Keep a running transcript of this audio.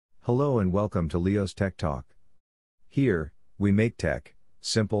Hello and welcome to Leo's Tech Talk. Here, we make tech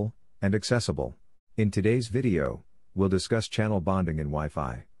simple and accessible. In today's video, we'll discuss channel bonding in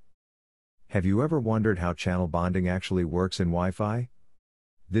Wi-Fi. Have you ever wondered how channel bonding actually works in Wi-Fi?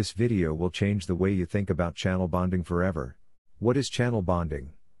 This video will change the way you think about channel bonding forever. What is channel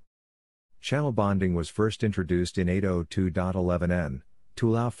bonding? Channel bonding was first introduced in 802.11n to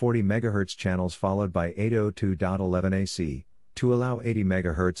allow 40 MHz channels, followed by 802.11ac to allow 80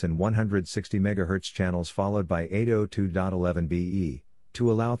 MHz and 160 MHz channels, followed by 802.11be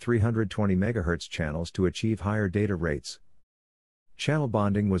to allow 320 MHz channels to achieve higher data rates. Channel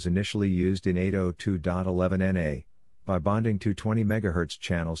bonding was initially used in 802.11na by bonding two 20 MHz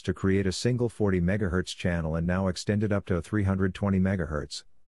channels to create a single 40 MHz channel, and now extended up to 320 MHz.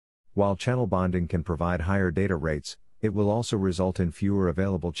 While channel bonding can provide higher data rates, it will also result in fewer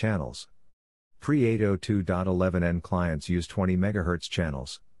available channels. Pre-802.11n clients use 20 MHz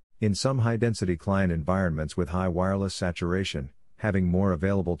channels. In some high-density client environments with high wireless saturation, having more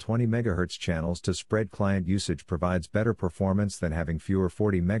available 20 MHz channels to spread client usage provides better performance than having fewer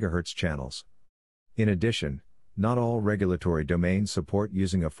 40 MHz channels. In addition, not all regulatory domains support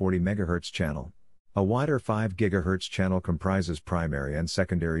using a 40 MHz channel. A wider 5 GHz channel comprises primary and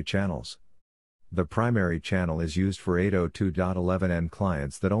secondary channels. The primary channel is used for 802.11n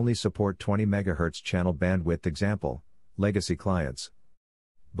clients that only support 20 MHz channel bandwidth, example, legacy clients.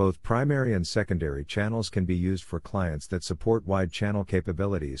 Both primary and secondary channels can be used for clients that support wide channel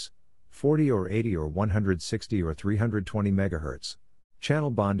capabilities, 40 or 80 or 160 or 320 MHz.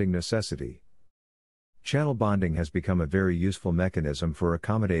 Channel bonding necessity. Channel bonding has become a very useful mechanism for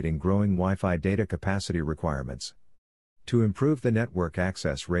accommodating growing Wi-Fi data capacity requirements. To improve the network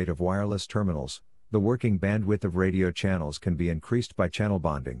access rate of wireless terminals, the working bandwidth of radio channels can be increased by channel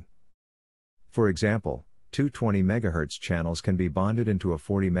bonding. For example, two 20 MHz channels can be bonded into a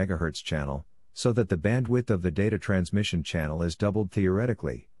 40 MHz channel, so that the bandwidth of the data transmission channel is doubled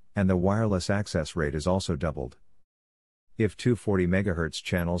theoretically, and the wireless access rate is also doubled. If two 40 MHz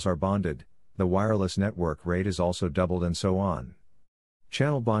channels are bonded, the wireless network rate is also doubled, and so on.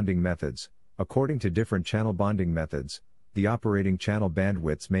 Channel bonding methods. According to different channel bonding methods, the operating channel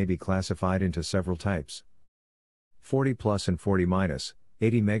bandwidths may be classified into several types: 40 plus and 40 minus,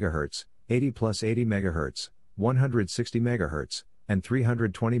 80 MHz, 80 plus 80 MHz, 160 MHz, and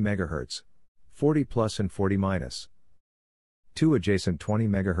 320 MHz, 40 plus and 40 minus. Two adjacent 20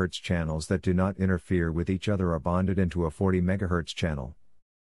 MHz channels that do not interfere with each other are bonded into a 40 MHz channel.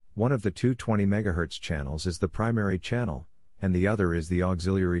 One of the two 20 MHz channels is the primary channel, and the other is the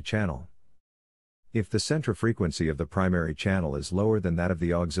auxiliary channel. If the center frequency of the primary channel is lower than that of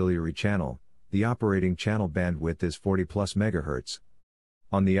the auxiliary channel, the operating channel bandwidth is 40 plus MHz.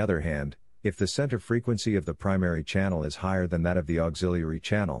 On the other hand, if the center frequency of the primary channel is higher than that of the auxiliary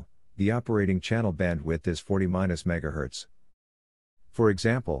channel, the operating channel bandwidth is 40 minus MHz. For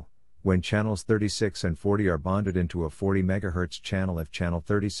example, when channels 36 and 40 are bonded into a 40 MHz channel, if channel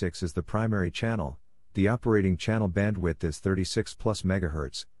 36 is the primary channel, the operating channel bandwidth is 36 plus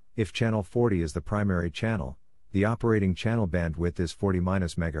MHz. If channel 40 is the primary channel, the operating channel bandwidth is 40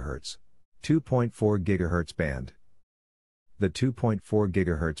 minus MHz. 2.4 GHz band. The 2.4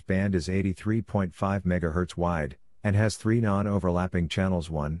 GHz band is 83.5 MHz wide, and has three non-overlapping channels: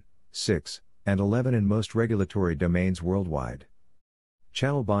 1, 6, and 11 in most regulatory domains worldwide.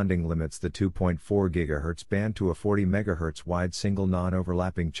 Channel bonding limits the 2.4 GHz band to a 40 MHz wide single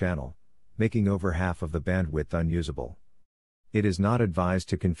non-overlapping channel, making over half of the bandwidth unusable. It is not advised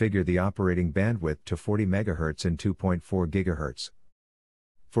to configure the operating bandwidth to 40 MHz and 2.4 GHz.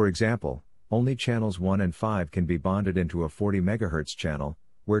 For example, only channels 1 and 5 can be bonded into a 40 MHz channel,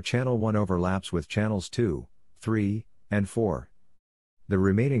 where channel 1 overlaps with channels 2, 3, and 4. The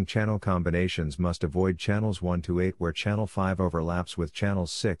remaining channel combinations must avoid channels 1 to 8, where channel 5 overlaps with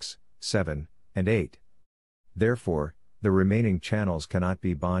channels 6, 7, and 8. Therefore, the remaining channels cannot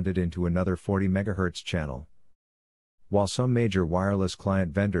be bonded into another 40 MHz channel. While some major wireless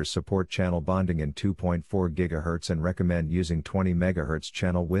client vendors support channel bonding in 2.4 GHz and recommend using 20 MHz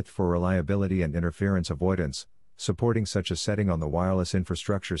channel width for reliability and interference avoidance, supporting such a setting on the wireless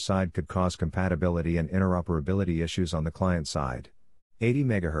infrastructure side could cause compatibility and interoperability issues on the client side. 80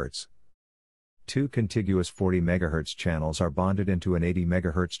 MHz. Two contiguous 40 MHz channels are bonded into an 80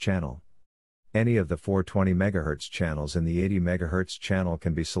 MHz channel. Any of the four 20 MHz channels in the 80 MHz channel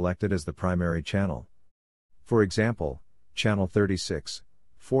can be selected as the primary channel. For example, channel 36,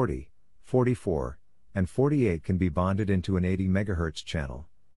 40, 44, and 48 can be bonded into an 80 MHz channel.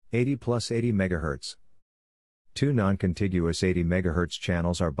 80 plus 80 MHz. Two non-contiguous 80 MHz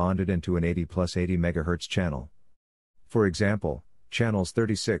channels are bonded into an 80 plus 80 MHz channel. For example, Channels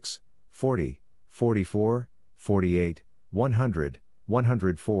 36, 40, 44, 48, 100,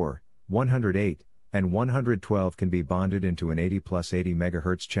 104, 108, and 112 can be bonded into an 80 plus 80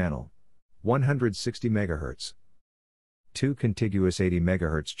 MHz channel. 160 MHz. Two contiguous 80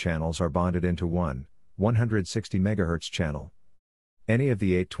 MHz channels are bonded into one 160 MHz channel. Any of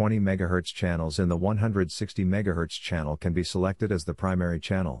the 820 MHz channels in the 160 MHz channel can be selected as the primary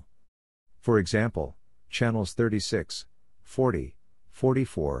channel. For example, channels 36, 40,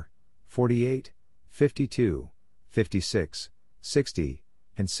 44, 48, 52, 56, 60,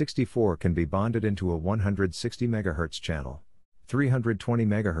 and 64 can be bonded into a 160 MHz channel. 320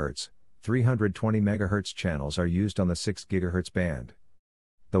 MHz, 320 MHz channels are used on the 6 GHz band.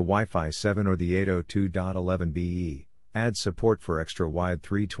 The Wi-Fi 7 or the 802.11be adds support for extra wide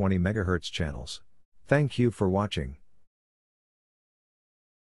 320 MHz channels. Thank you for watching.